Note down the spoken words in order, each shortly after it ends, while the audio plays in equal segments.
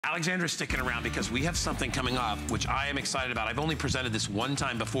Alexandra's sticking around because we have something coming up, which I am excited about. I've only presented this one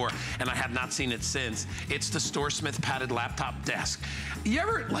time before, and I have not seen it since. It's the StoreSmith padded laptop desk. You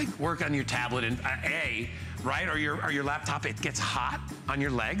ever like work on your tablet and right? Or your laptop, it gets hot on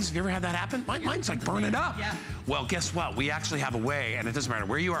your legs. Have you ever had that happen? Mine's like burning up. Yeah. Well, guess what? We actually have a way, and it doesn't matter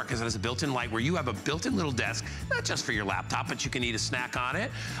where you are because it has a built-in light, where you have a built-in little desk, not just for your laptop, but you can eat a snack on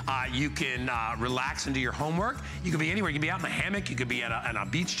it. You can relax and do your homework. You can be anywhere. You can be out in a hammock. You could be at a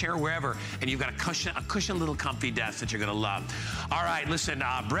beach chair, wherever, and you've got a cushion little comfy desk that you're gonna love. All right, listen,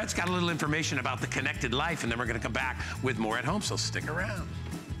 Brett's got a little information about the connected life, and then we're gonna come back with more at home, so stick around.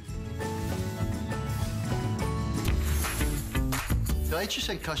 The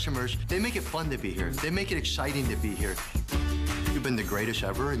HSN customers, they make it fun to be here. They make it exciting to be here. You've been the greatest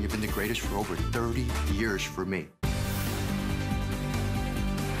ever, and you've been the greatest for over 30 years for me.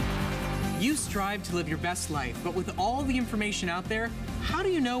 You strive to live your best life, but with all the information out there, how do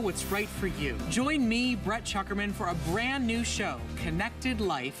you know what's right for you? Join me, Brett Chuckerman, for a brand new show, Connected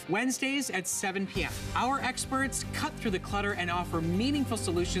Life, Wednesdays at 7 p.m. Our experts cut through the clutter and offer meaningful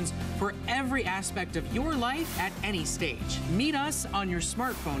solutions for every aspect of your life at any stage. Meet us on your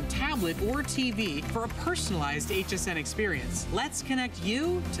smartphone, tablet, or TV for a personalized HSN experience. Let's connect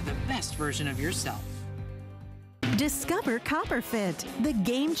you to the best version of yourself. Discover CopperFit, the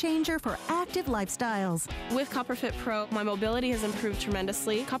game changer for active lifestyles. With CopperFit Pro, my mobility has improved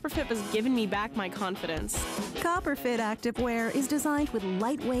tremendously. CopperFit has given me back my confidence. CopperFit activewear is designed with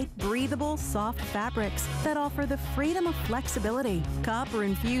lightweight, breathable, soft fabrics that offer the freedom of flexibility.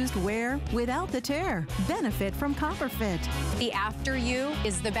 Copper-infused wear without the tear. Benefit from CopperFit. The after you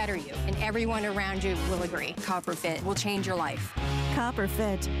is the better you, and everyone around you will agree. CopperFit will change your life.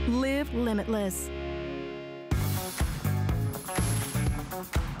 CopperFit. Live limitless.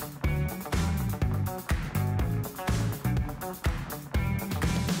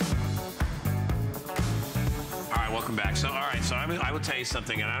 Welcome back. So, all right, so I will tell you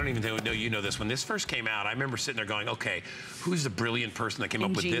something, and I don't even know you know this. When this first came out, I remember sitting there going, okay, who's the brilliant person that came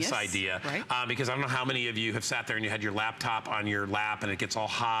up with this idea? Right. Because I don't know how many of you have sat there and you had your laptop on your lap and it gets all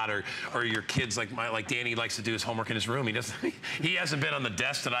hot, or your kids, like Danny likes to do his homework in his room. He hasn't been on the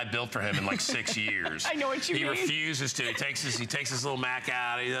desk that I built for him in like 6 years. I know what you mean. He refuses to. He takes his little Mac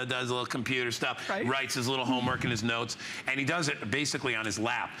out, he does a little computer stuff, writes his little homework in his notes, and he does it basically on his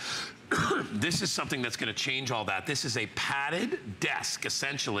lap. This is something that's gonna change all that. This is a padded desk,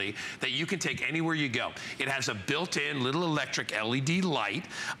 essentially, that you can take anywhere you go. It has a built-in little electric LED light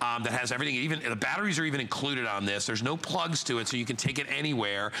that has everything. Even the batteries are even included on this. There's no plugs to it, so you can take it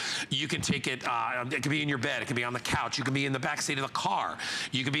anywhere. You can take it, it can be in your bed, it can be on the couch, you can be in the back seat of the car,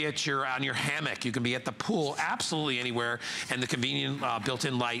 you can be on your hammock, you can be at the pool, absolutely anywhere. And the convenient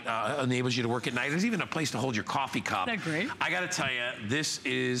built-in light enables you to work at night. There's even a place to hold your coffee cup. Isn't that great? I gotta tell you, this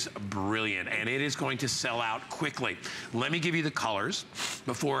is brilliant, and it is going to sell out quickly. Let me give you the colors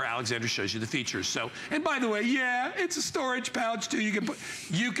before Alexandra shows you the features. So, and by the way, yeah, it's a storage pouch too.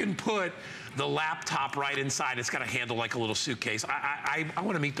 You can put the laptop right inside. It's got a handle like a little suitcase. I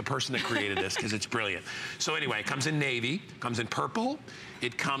want to meet the person that created this because it's brilliant. So anyway, it comes in navy, comes in purple,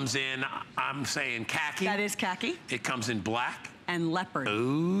 it comes in, I'm saying khaki. That is khaki. It comes in black. And leopard.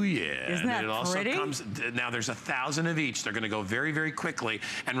 Oh yeah. Isn't that it also pretty? comes, now there's 1,000 of each. They're gonna go very, very quickly.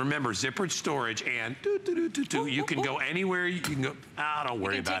 And remember, zippered storage and you can go anywhere, you can go, don't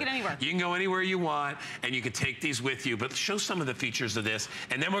worry about it. You can take it anywhere. You can go anywhere you want, and you can take these with you. But show some of the features of this,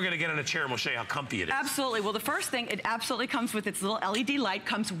 and then we're gonna get on a chair and we'll show you how comfy it is. Absolutely. Well, the first thing, it absolutely comes with its little LED light,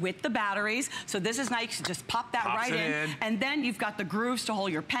 comes with the batteries. So this is nice, you just pop that right in. And then you've got the grooves to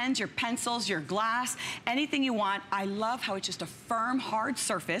hold your pens, your pencils, your glass, anything you want. I love how it's just a firm, hard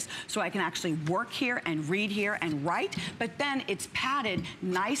surface, so I can actually work here and read here and write, but then it's padded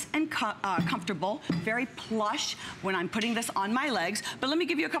nice and comfortable, very plush when I'm putting this on my legs. But let me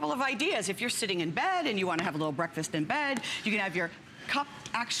give you a couple of ideas. If you're sitting in bed and you want to have a little breakfast in bed, you can have your cup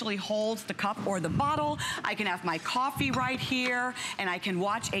actually holds the cup or the bottle. I can have my coffee right here, and I can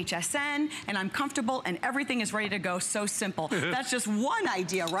watch HSN, and I'm comfortable, and everything is ready to go. So simple. That's just one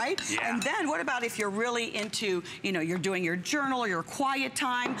idea, right? Yeah. And then what about if you're really into, you're doing your journal or your quiet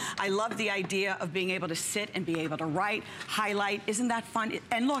time? I love the idea of being able to sit and be able to write, highlight. Isn't that fun?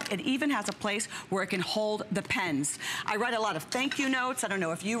 And look, it even has a place where it can hold the pens. I write a lot of thank you notes. I don't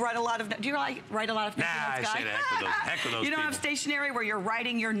know if you write a lot of, do you write a lot of thank you notes, guys? Heck with those You don't have stationery where you're writing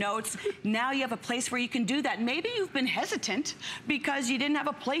your notes. Now you have a place where you can do that. Maybe you've been hesitant because you didn't have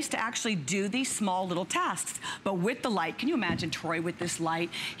a place to actually do these small little tasks. But with the light, can you imagine Troy with this light?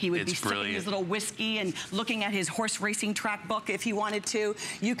 He would be sipping his little whiskey and looking at his horse racing track book if he wanted to.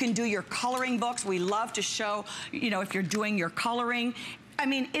 You can do your coloring books. We love to show, if you're doing your coloring. I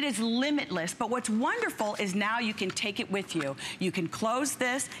mean, it is limitless, but what's wonderful is now you can take it with you. You can close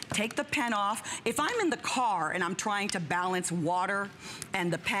this, take the pen off. If I'm in the car and I'm trying to balance water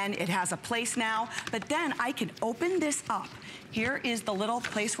and the pen, it has a place now, but then I can open this up. Here is the little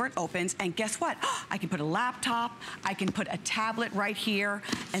place where it opens, and guess what? I can put a laptop, I can put a tablet right here,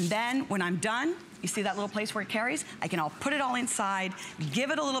 and then when I'm done, you see that little place where it carries? I can all put it all inside, give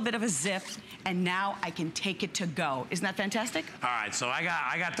it a little bit of a zip, and now I can take it to go. Isn't that fantastic? All right, so I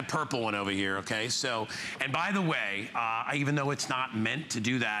got the purple one over here, okay? So, and by the way, even though it's not meant to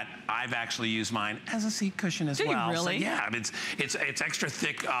do that, I've actually used mine as a seat cushion as well. Do you really? So, yeah, I mean, it's extra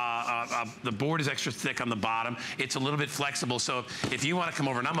thick. The board is extra thick on the bottom. It's a little bit flexible, so if you want to come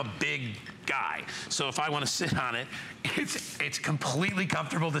over, and I'm a big guy, so if I want to sit on it, it's completely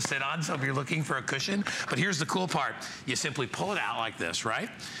comfortable to sit on, so if you're looking for a cushion. But here's the cool part. You simply pull it out like this, right?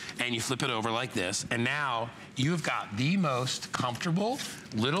 And you flip it over like this, and now you've got the most comfortable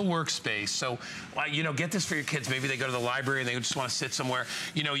little workspace. So, you know, get this for your kids. Maybe they go to the library and they just want to sit somewhere.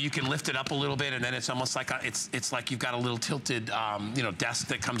 You know, you can lift it up a little bit, and then it's almost like it's like you've got a little tilted, you know, desk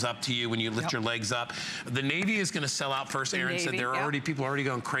that comes up to you when you lift your legs up. The navy is going to sell out first. Aaron said there are people already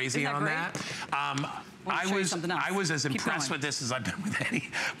going crazy on that. I was as impressed with this as I've been with any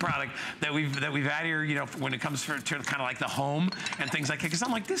product that we've had here, you know, when it comes to kind of like the home and things like that. Because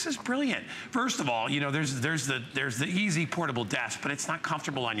I'm like, this is brilliant. First of all, you know, there's the easy portable desk, but it's not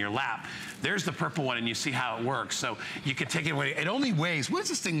comfortable on your lap. There's the purple one, and you see how it works. So you can take it away. It only weighs. What does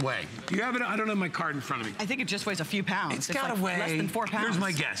this thing weigh? Do you have it? I don't have my card in front of me. I think it just weighs a few pounds. It's got to weigh less than 4 pounds. Here's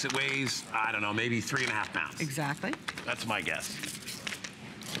my guess. It weighs, I don't know, maybe 3.5 pounds. Exactly. That's my guess.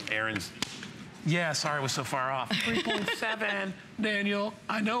 Aaron's. Yeah, sorry, I was so far off. 3.7, Daniel,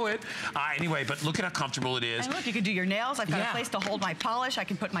 I know it. Anyway, but look at how comfortable it is. And look, you can do your nails. I've got a place to hold my polish. I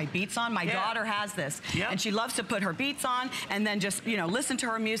can put my beats on. My daughter has this, and she loves to put her beats on and then just, you know, listen to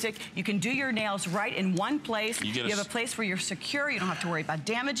her music. You can do your nails right in one place. You have a place where you're secure. You don't have to worry about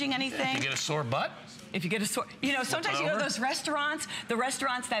damaging anything. If you get a sore butt? If you get a sore, you know, sometimes you go to those restaurants, the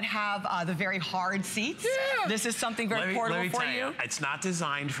restaurants that have the very hard seats. Yeah. This is something very portable for you. It's not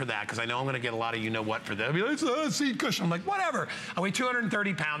designed for that, because I know I'm going to get a lot of you-know-what for that. I'll be like, it's a seat cushion. I'm like, whatever. I weigh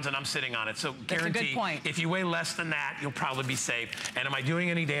 230 pounds and I'm sitting on it, so guarantee. That's a good point. If you weigh less than that, you'll probably be safe. And am I doing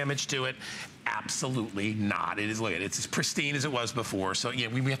any damage to it? Absolutely not. It is, look, it's as pristine as it was before. So yeah,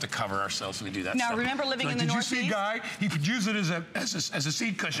 we have to cover ourselves when we do that. Now remember, living in the Northeast. Did you see, Guy? He could use it as a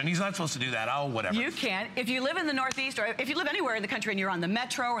seat cushion. He's not supposed to do that. Oh, whatever. You can. If you live in the Northeast, or if you live anywhere in the country and you're on the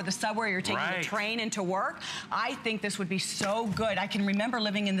metro or the subway, or you're taking the train into work, I think this would be so good. I can remember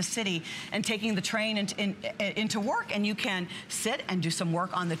living in the city and taking the train into work, and you can sit and do some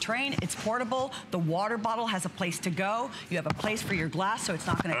work on the train. It's portable. The water bottle has a place to go. You have a place for your glass, so it's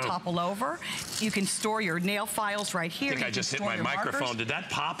not going to topple over. You can store your nail files right here. I think I just hit my microphone. Markers. Did that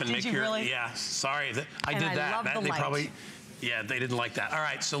pop and make your... Really? Yeah, sorry. I did that. They probably... Yeah, they didn't like that. All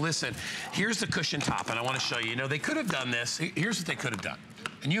right, so listen. Here's the cushion top, and I want to show you. You know, they could have done this. Here's what they could have done.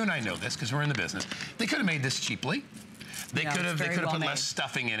 And you and I know this because we're in the business. They could have made this cheaply. They could have put less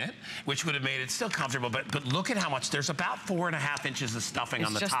stuffing in it, which would have made it still comfortable. But look at how much. There's about 4.5 inches of stuffing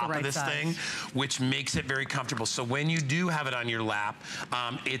on the top of this thing, which makes it very comfortable. So when you do have it on your lap,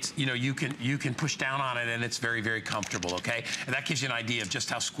 it's, you know, you can push down on it and it's very, very comfortable. Okay, and that gives you an idea of just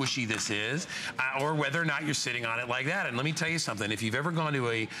how squishy this is, or whether or not you're sitting on it like that. And let me tell you something. If you've ever gone to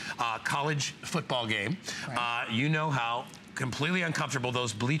a college football game, you know how completely uncomfortable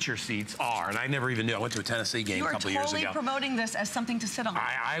those bleacher seats are, and I never even knew. I went to a Tennessee game a couple years ago. You are totally promoting this as something to sit on.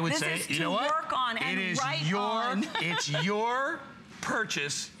 I would say, you know what? Work on and write on. It's your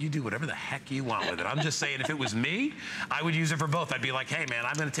purchase. You do whatever the heck you want with it. I'm just saying, if it was me, I would use it for both. I'd be like, hey man,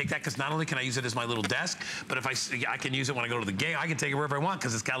 I'm going to take that, because not only can I use it as my little desk, but if I can use it when I go to the game, I can take it wherever I want,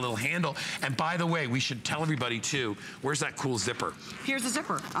 because it's got a little handle. And by the way, we should tell everybody too, where's that cool zipper? Here's the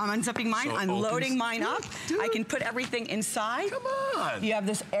zipper. I'm unzipping mine, so unloading mine up. I can put everything inside. Come on. You have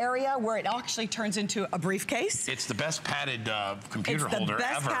this area where it actually turns into a briefcase. It's the best padded computer holder ever.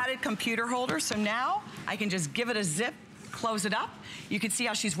 It's the best padded computer holder. So now I can just give it a zip, close it up. You can see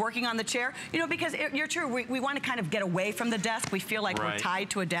how she's working on the chair. You know, because you're true, we want to kind of get away from the desk. We feel like we're tied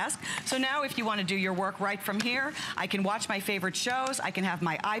to a desk. So now if you want to do your work right from here, I can watch my favorite shows. I can have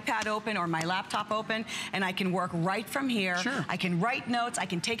my iPad open or my laptop open, and I can work right from here. Sure. I can write notes. I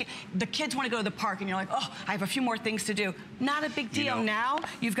can take it. The kids want to go to the park, and you're like, oh, I have a few more things to do. Not a big deal. You know, now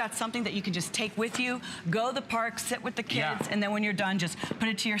you've got something that you can just take with you, go to the park, sit with the kids, and then when you're done, just put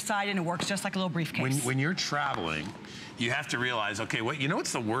it to your side, and it works just like a little briefcase. When you're traveling, you have to realize, okay, you know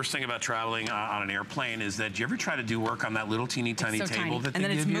what's the worst thing about traveling on an airplane is that you ever try to do work on that little teeny tiny table that they give you? And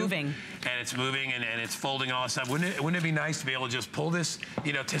then it's moving. And it's moving and it's folding all this stuff. Wouldn't it be nice to be able to just pull this,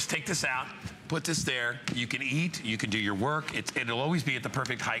 you know, just take this out, put this there, you can eat, you can do your work. It'll always be at the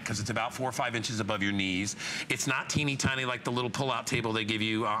perfect height because it's about 4 or 5 inches above your knees. It's not teeny tiny like the little pull-out table they give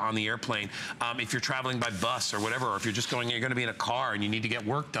you on the airplane. If you're traveling by bus or whatever, or if you're just you're gonna be in a car and you need to get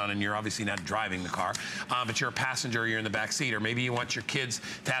work done and you're obviously not driving the car, but you're a passenger, you're in the back seat, or maybe you want your kids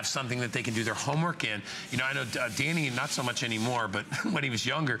to have something that they can do their homework in. You know, I know Danny, not so much anymore, but when he was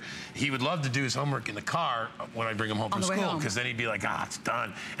younger, he would love to do his homework in the car when I bring him home from school, because then he'd be like, it's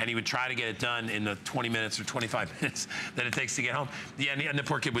done. And he would try to get it done in the 20 minutes or 25 minutes that it takes to get home. Yeah, and the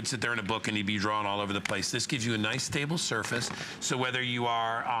poor kid would sit there in a book and he'd be drawing all over the place. This gives you a nice stable surface. So whether you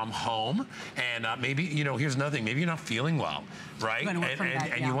are home and maybe, you know, here's another thing, maybe you're not feeling well, right?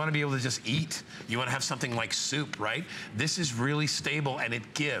 And you want to be able to just eat. You want to have something like soup, right? This is really stable and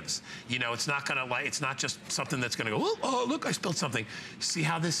it gives. You know, it's not gonna it's not just something that's gonna go, oh, look, I spilled something. See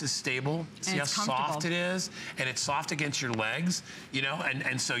how this is stable? See how soft it is? And it's soft against your legs, you know,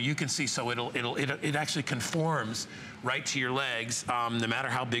 and so you can see, so it actually conforms right to your legs. No matter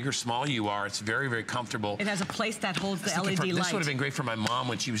how big or small you are, it's very, very comfortable. It has a place that holds the LED light. This would have been great for my mom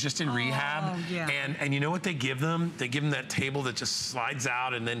when she was just in rehab. Yeah. And you know what they give them? They give them that table that just slides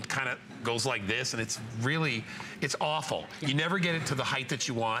out and then kind of goes like this, and it's really, it's awful. Yeah. You never get it to the height that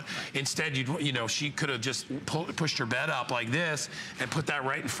you want. Instead, you know, she could have just pushed her bed up like this and put that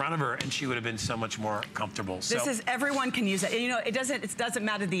right in front of her, and she would have been so much more comfortable. This is, everyone can use it. And, you know, it doesn't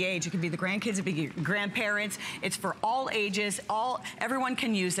matter the age. It could be the grandkids, it could be your grandparents. It's for all ages. Everyone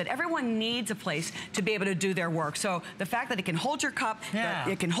can use it. Everyone needs a place to be able to do their work. So the fact that it can hold your cup, that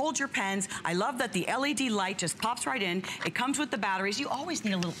it can hold your pens. I love that the LED light just pops right in. It comes with the batteries. You always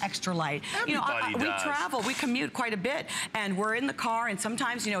need a little extra light. Everybody we travel, we commute quite a bit, and we're in the car, and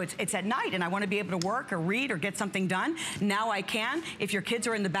sometimes, you know, it's at night, and I want to be able to work or read or get something done. Now I can. If your kids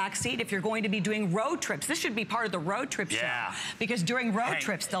are in the back seat, if you're going to be doing road trips, this should be part of the road trip show. Because during road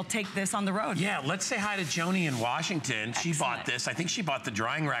trips, they'll take this on the road. Yeah, let's say hi to Joni in Washington. Excellent. She bought this. I think she bought the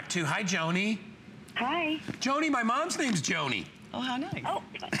drying rack too. Hi, Joni. Hi. Joni, my mom's name's Joni. Oh, how nice. Oh,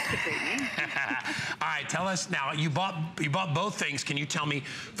 that's a great name. All right, tell us now, you bought both things. Can you tell me,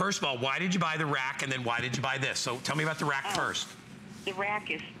 first of all, why did you buy the rack, and then why did you buy this? So tell me about the rack first. The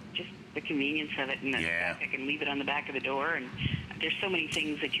rack is just the convenience of it, and the fact I can leave it on the back of the door, and there's so many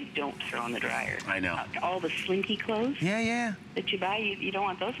things that you don't throw in the dryer. I know. All the slinky clothes that you buy, you don't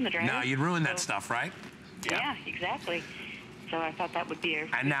want those in the dryer. No, you'd ruin that stuff, right? Yeah, exactly. So I thought that would be a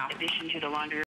addition to the laundry